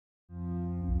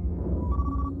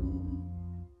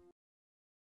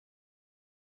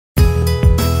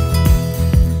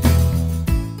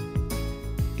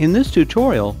In this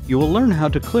tutorial, you will learn how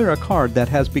to clear a card that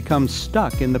has become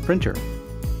stuck in the printer.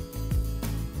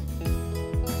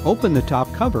 Open the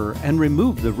top cover and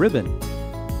remove the ribbon.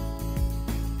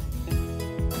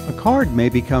 A card may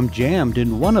become jammed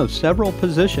in one of several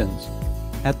positions: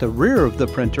 at the rear of the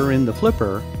printer in the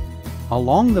flipper,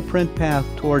 along the print path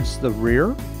towards the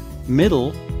rear,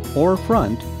 middle, or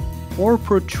front, or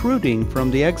protruding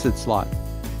from the exit slot.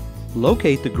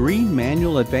 Locate the green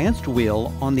manual advanced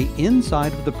wheel on the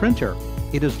inside of the printer.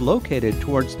 It is located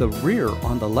towards the rear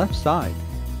on the left side.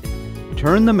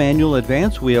 Turn the manual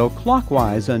advance wheel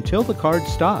clockwise until the card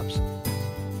stops.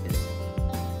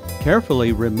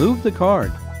 Carefully remove the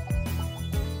card.